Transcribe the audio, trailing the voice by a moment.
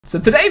So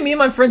today, me and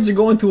my friends are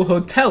going to a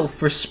hotel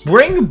for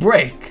spring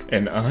break.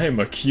 And I'm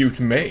a cute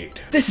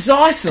maid. This is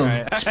awesome.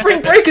 Right.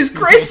 Spring break is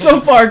great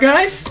so far,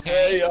 guys.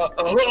 Hey,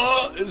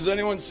 has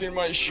anyone seen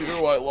my shoe?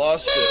 I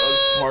lost it.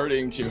 I was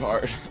partying too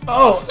hard.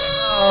 Oh,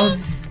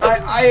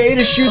 I ate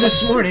a shoe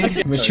this morning.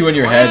 I'm a shoe in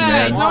your head,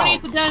 man. Don't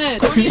eat the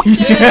Dennis. Don't eat the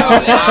Dennis.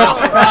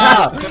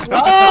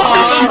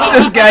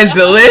 This guy's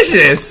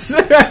delicious.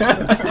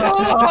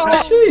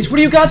 Jeez, what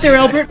do you got there,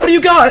 Albert? What do you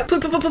got?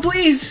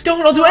 Please,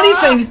 don't. I'll do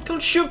anything.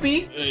 Don't shoot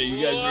me. Hey,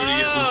 you guys ready to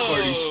get this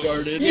party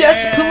started?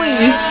 Yes,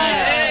 please.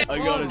 I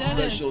got a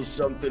special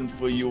something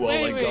for you all.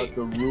 I got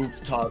the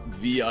rooftop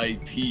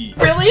VIP.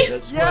 Really?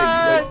 That's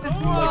right. You guys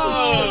do like a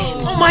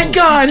special. Oh my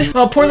God!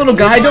 Oh, poor little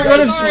guy. Don't run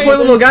his poor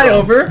little guy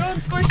over.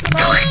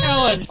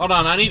 Hold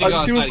on, I need to go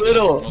outside. Too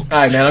little.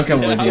 Alright, man, I'm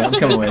coming with you. I'm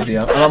coming with you.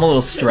 I'm a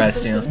little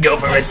stressed, you know. Go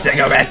for a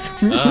cigarette.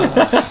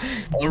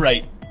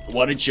 Alright,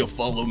 why don't you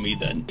follow me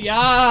then?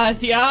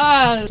 Yes,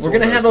 yes. We're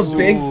gonna have a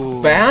big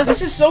bath.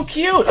 This is so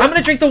cute. I'm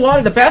gonna drink the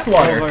water, the bath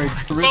water.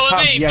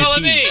 Follow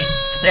me.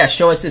 Yeah,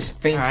 show us this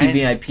fancy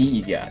VIP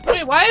you got.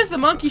 Wait, why is the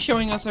monkey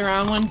showing us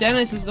around when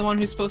Dennis is the one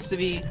who's supposed to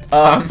be?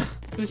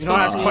 We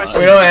don't ask about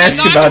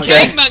that. I'm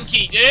King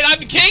Monkey, dude. I'm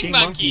King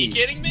Monkey. You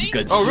kidding me?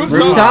 Good. Oh,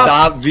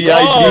 rooftop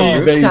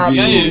VIP, rooftop,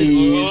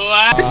 baby.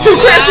 Wow. It's too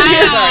cramped in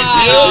here.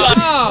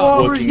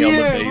 Oh, We're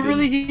here. We're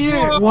really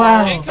here.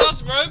 Wow. It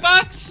costs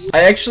Robux.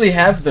 I actually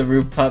have the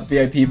rooftop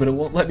VIP, but it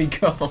won't let me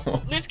go.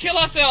 Let's kill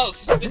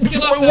ourselves. Let's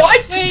kill ourselves.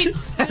 What? wait.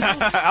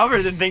 Albert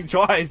didn't think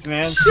twice,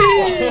 man.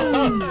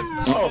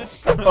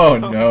 Oh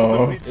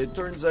no. It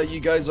turns out you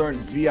guys aren't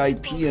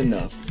VIP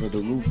enough for the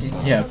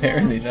rooftop. Yeah,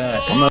 apparently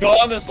not. Go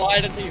on the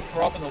slide until you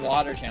throw up in the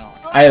water challenge.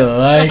 I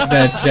like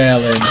that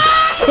challenge.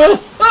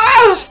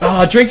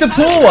 Drink the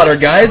pool water,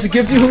 guys. It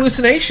gives you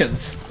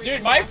hallucinations.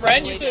 Dude, my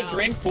friend used to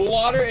drink pool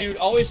water and he would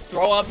always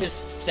throw up his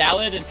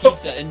salad and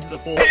pizza into the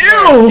pool.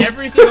 Ew!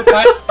 Every single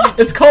time.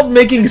 It's called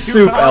making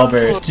soup,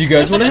 Albert. Do you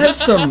guys want to have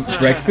some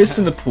breakfast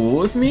in the pool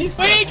with me?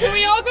 Wait, can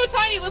we all go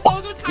tiny? Let's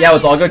all go tiny. Yeah,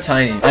 let's all go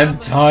tiny. I'm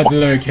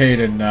toddler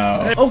Kaden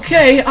now.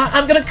 Okay,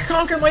 I'm gonna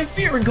conquer my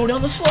fear and go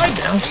down the slide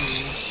now.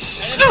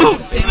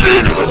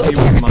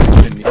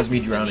 That was me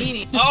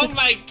drowning. Oh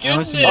my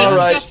goodness.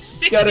 Alright, That's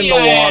 60 get in the I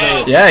am.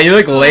 water. Yeah, you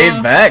look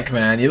laid back,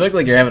 man. You look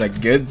like you're having a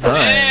good time.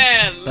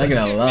 Man, Not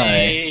gonna look at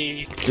lie.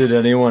 me. Did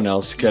anyone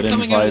else get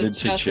Coming out of invited the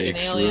to chest like an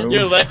Jake's alien. room?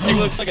 Your leg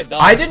looks like a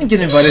dog. I didn't get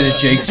invited to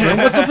Jake's room.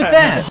 What's up with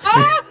that?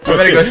 We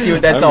better go see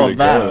what that's all I'm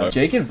gonna go. about.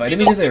 Jake invited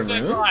He's me to their also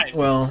room? surprised.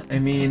 Well, I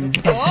mean,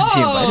 since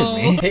he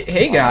invited me.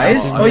 Hey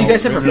guys. Oh, you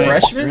guys have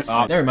refreshments?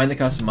 Never mind, they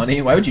cost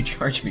money. Why would you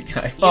charge me,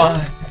 guys?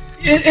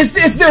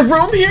 Is there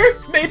room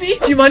here? Maybe?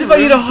 Do you mind if I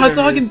eat a hot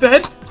dog in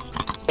bed?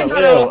 Sorry.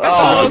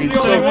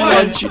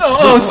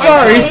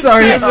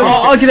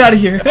 I'll get out of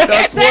here.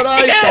 That's what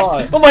I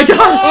thought. Oh my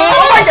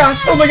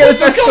god,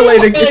 it's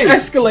escalating. It's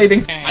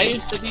escalating. I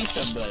used to be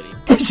somebody.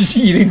 He's just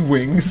eating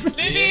wings.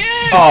 Maybe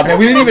Oh man,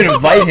 we didn't even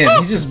invite him.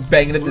 He's just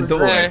banging at the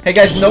door. Hey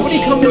guys, nobody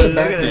come to the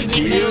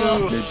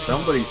bathroom. Did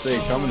somebody say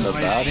come in the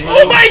bathroom?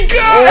 Oh my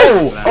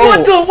god!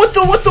 What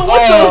the?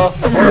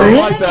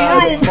 My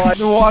bad.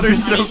 The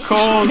water's so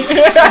cold.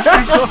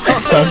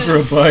 Time for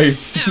a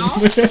bite.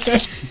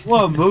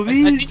 What, I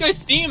movies? think I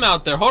see him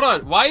out there. Hold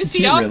on. Why is he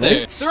he out really?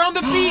 there? They're on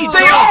the beach. They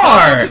They're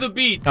are! To the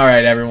beach.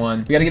 Alright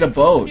everyone, we gotta get a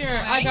boat.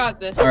 Here, I got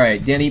this.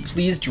 Alright, Danny,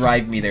 please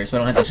drive me there so I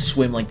don't have to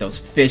swim like those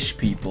fish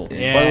people.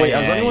 Yeah. By the way,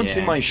 has anyone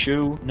seen my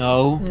shoe?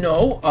 No.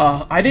 No,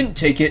 I didn't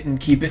take it and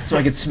keep it so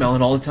I could smell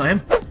it all the time.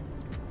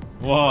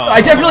 Whoa.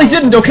 I definitely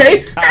didn't,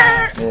 okay?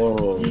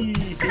 Whoa.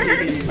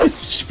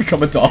 Just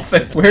become a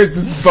dolphin. Where's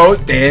this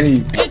boat,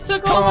 Danny? It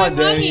took all my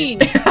money.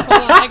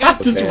 Hold on, I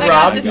got Just I got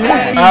robbed this me.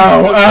 bag.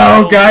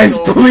 Oh, guys,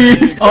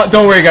 please. Oh,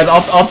 don't worry, guys.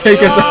 I'll take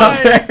us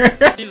out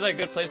there. Seems like a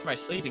good place for my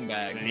sleeping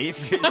bag.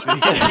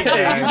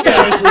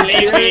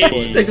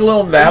 Just take a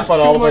little nap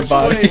on all of my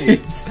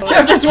bodies.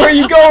 Tempest, where are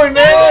you going,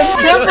 man?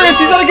 Tempest,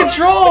 he's out of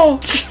control.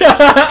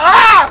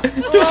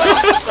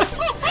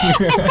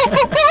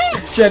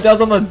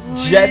 Chantel's on the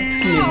jet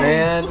ski,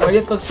 man. Why do you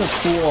have to look so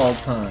cool all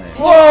the time?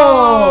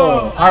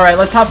 Whoa! Alright,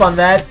 let's hop on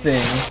that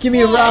thing. Give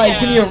me a ride,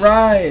 give me a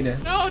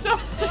ride. No.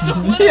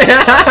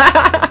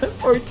 Yeah!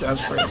 Poor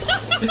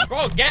Tempest.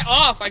 Bro, get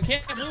off! I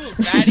can't move,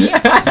 fatty.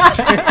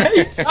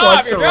 He just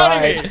wants to you're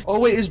drowning ride. me. Oh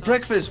wait, it's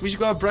breakfast. We should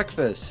go have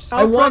breakfast.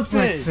 I want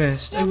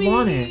breakfast. I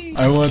want it.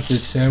 I want the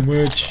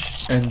sandwich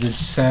and the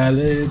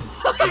salad.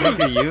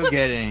 What are you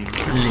getting?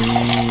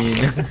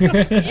 Lean.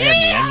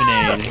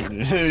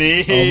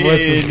 Lemonade. Lean.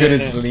 Almost as good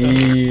as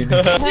lean.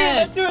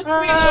 Let's do a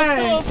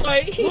sweet little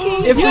fight.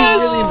 If we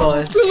really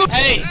must.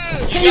 Hey,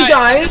 Hey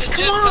guys,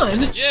 come on!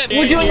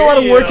 We're doing a lot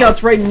of Yeah.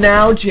 workouts right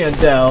now,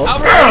 Jandel.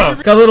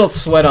 Got a little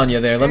sweat on you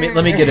there. Let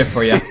me get it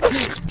for you.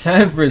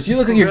 Tempers, you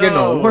look like you're getting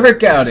a No.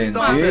 workout in,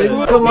 Stop dude. it.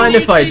 Don't mind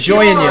if I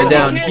join you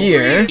down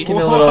here. Give me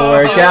a little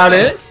workout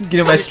in.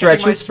 Get my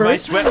stretches my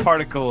first. sweat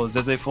particles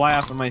as they fly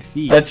off of my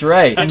feet. That's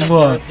right.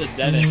 Spider-Man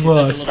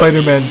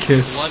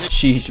kiss.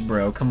 Sheesh,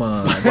 bro. Come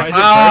on. Why is it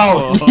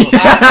Ow. purple?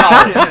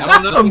 I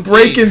don't know. I'm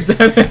breaking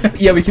down.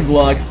 Yeah, we can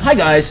vlog. Hi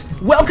guys,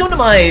 welcome to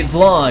my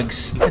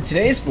vlogs. In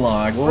today's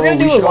vlog, Whoa, we're gonna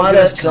we do a should all lot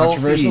get of a selfie.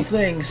 controversial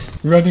things.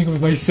 Running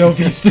with my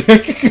selfie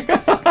stick.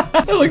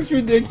 That looks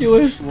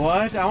ridiculous.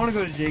 What? I want to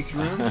go to Jake's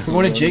room. We're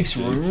going to Jake's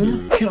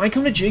room? Can I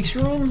come to Jake's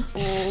room?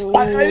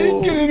 I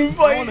didn't get an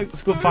invite.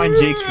 Let's go find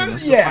Jake's room.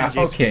 Let's go Yeah, find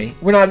Jake's okay.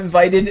 We're not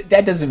invited.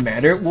 That doesn't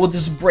matter. We'll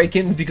just break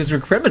in because we're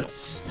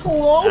criminals.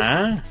 Hello? room.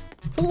 Huh?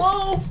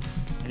 Hello?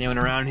 Anyone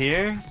around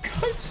here?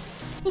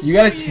 You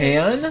got a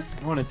tan?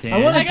 I want a tan. I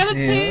want I got a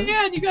tan.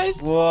 tan, you guys.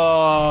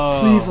 Whoa.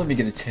 Please let me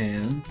get a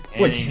tan.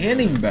 Oh, a Tanning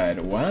tanning bed.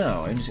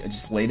 Wow. I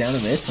just lay down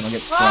in this and I'll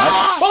get flat.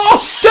 Oh!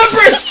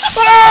 Tempers!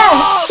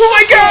 Oh! Oh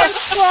my god!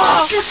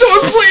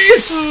 Someone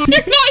please!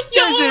 You're not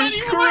yellow This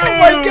is anymore. Oh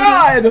my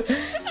god!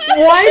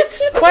 What?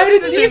 Why would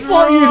it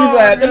default you to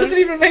that? That doesn't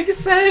even make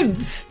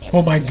sense.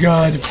 Oh my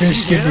god,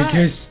 fish, give me a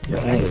kiss.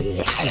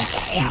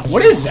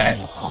 What is that?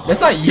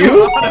 That's not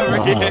you?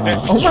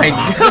 Oh my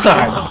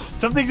god.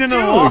 Something's in the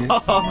Dude. wall.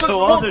 The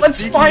walls are Let's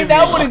speaking find to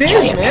out me. what it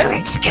is,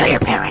 man. Dude,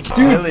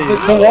 Really?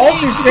 the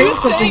walls are saying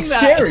Who's something saying that?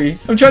 scary.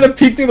 I'm trying to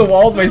peek through the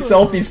wall with my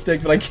selfie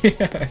stick, but I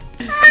can't.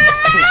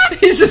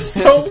 He's just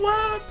so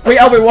loud. Wait,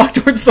 Albert, walk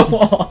towards the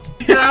wall.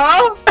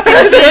 Yeah?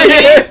 There he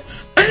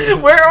is.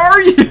 Where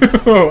are you?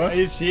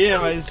 I see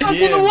him. I see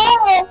him.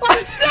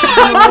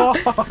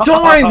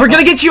 Don't worry, we're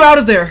gonna get you out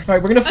of there. All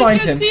right, we're gonna find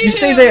can't him. see You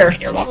stay him. there.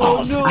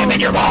 I'm in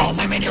your balls.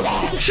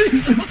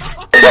 Jesus.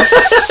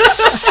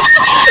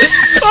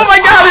 Oh my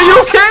god, are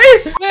you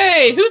okay?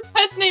 Hey, whose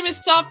pet's name is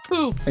Soft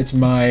Poop? It's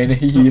mine.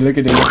 Look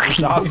at him.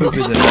 Soft poop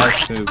is the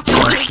best poop. Ew,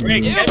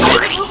 why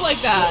does it look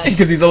like that?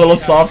 Because he's a little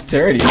soft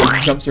turd. He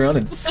jumps around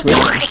and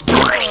squishes.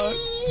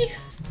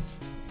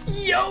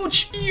 Yo!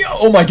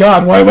 Oh my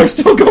god, why am I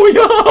still going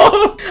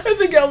up? I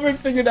think Albert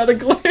figured out a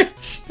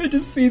glitch. I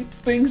just see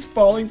things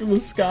falling from the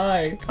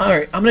sky.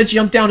 Alright, I'm gonna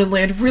jump down and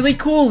land really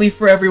coolly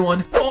for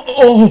everyone.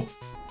 Oh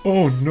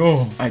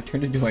no. I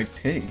turned into my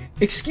pig.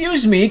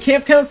 Excuse me,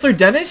 Camp Counselor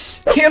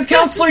Dennis? Camp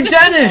Counselor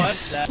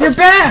Dennis! You're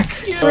back!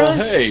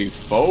 Hey,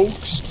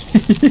 folks.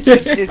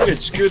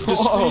 It's good to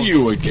see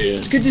you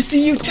again. Good to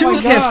see you too,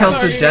 my Camp God.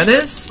 Counselor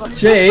Dennis.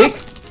 Jake.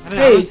 I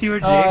Hey, don't see where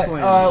Jake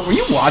went. were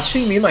you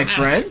watching me and my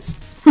friends?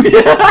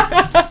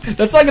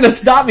 That's not gonna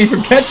stop me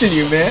from catching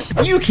you, man.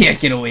 You can't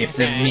get away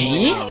from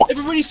me.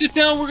 Everybody sit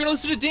down. We're gonna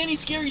listen to Danny's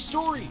scary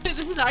story. This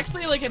is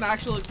actually like an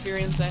actual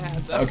experience I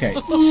had. Though. Okay,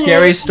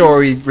 scary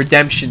story,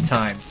 redemption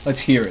time.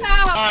 Let's hear it.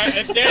 Alright,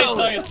 if Danny's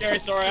telling a scary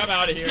story, I'm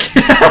out of here.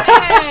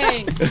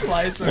 Hey!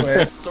 Flies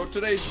away. So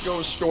today's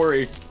ghost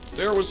story,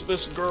 there was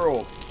this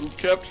girl who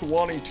kept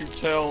wanting to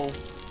tell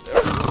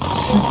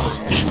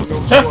everyone something. Who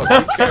knows what?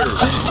 Who cares?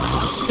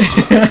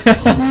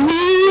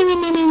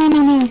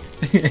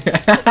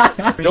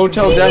 Don't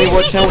tell Danny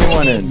what town we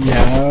went in. Oh,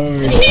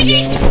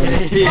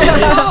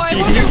 I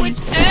wonder which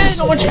This is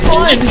so end. much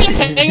fun.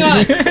 Hang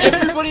on.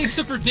 Everybody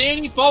except for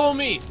Danny, follow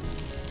me.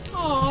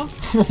 Aw.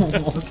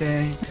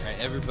 Okay. All right,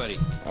 everybody.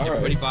 All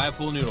Everybody right. buy a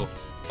pool noodle.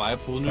 Buy a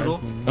pool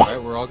noodle. All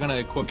right, we're all gonna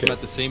equip them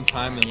at the same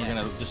time, and we're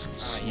gonna just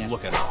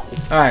look at it.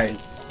 Alright.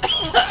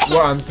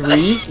 We're on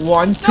 3.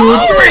 1, 2, 3.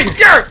 Sorry,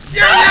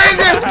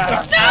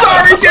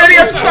 Danny.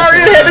 I'm sorry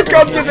I had to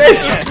come to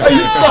this.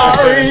 I'm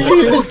sorry.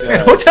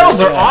 Hotels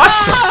are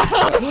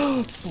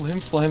awesome. Flim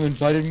Flam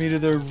invited me to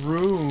their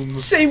room.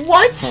 Say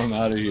what? I'm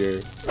out of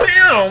here.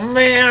 Oh,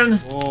 man.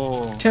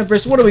 Whoa.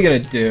 Tempest, what are we gonna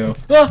do?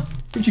 Ah,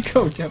 where'd you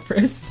go,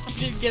 Tempest?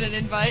 You didn't get an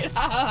invite.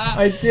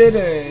 I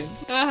didn't.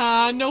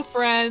 No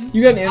friends.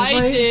 You got an invite?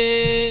 I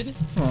did.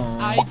 Aw.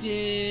 I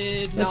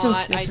did That's not.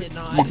 I that's did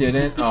not. You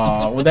didn't?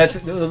 Aw, well that's,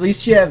 at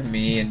least you have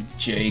me and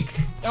Jake.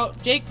 Oh,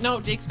 Jake. No,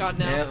 Jake's gone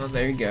now. Yeah, well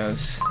there he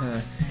goes.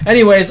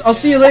 Anyways, I'll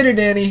see you later,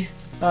 Danny.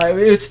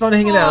 It was fun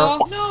hanging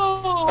out. Aw,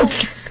 no.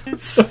 I'm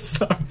so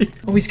sorry.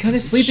 Oh, he's kind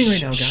of sleeping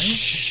right now,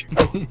 guys.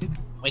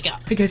 Wake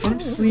up. Hey guys, let him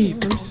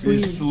sleep. Let him sleep.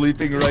 He's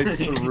sleeping right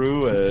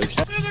through it.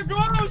 There's a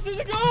ghost! There's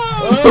a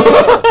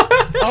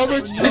ghost!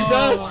 Albert's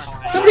possessed.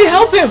 Somebody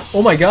help him!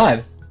 Oh my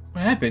god.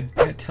 What happened?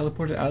 Got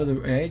teleported out of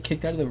the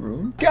kicked out of the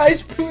room?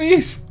 Guys,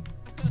 please!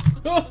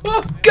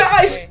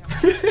 Guys!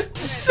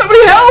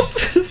 Somebody help!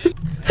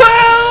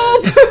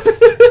 Help!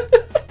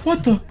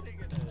 What the?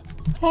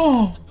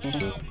 Oh.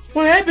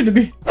 What happened to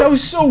me? That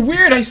was so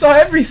weird. I saw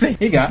everything.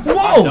 Hey guys. I'm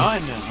Whoa!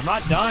 done. I'm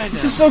not done.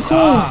 This is so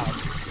cool.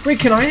 Wait,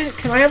 can I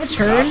have a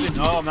turn?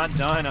 No, I'm not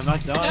done. I'm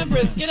not done.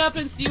 Empress, get up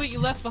and see what you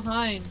left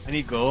behind.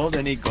 Any gold?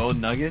 Any gold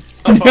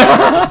nuggets? Oh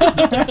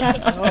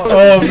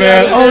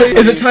man. Oh,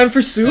 is it time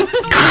for soup?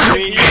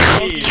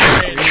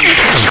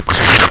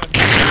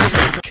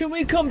 Can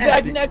we come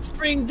back next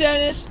spring,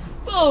 Dennis?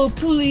 Oh,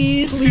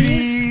 please.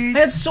 I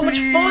had so much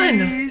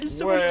fun.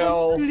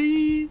 Well,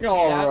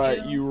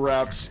 Alright, you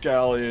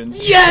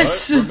rapscallions.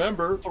 Yes! But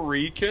remember,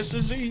 3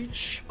 kisses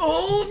each.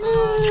 Oh.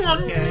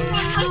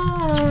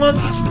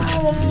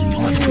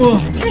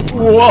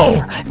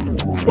 Whoa.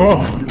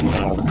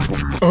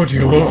 Oh. Oh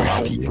dear Lord.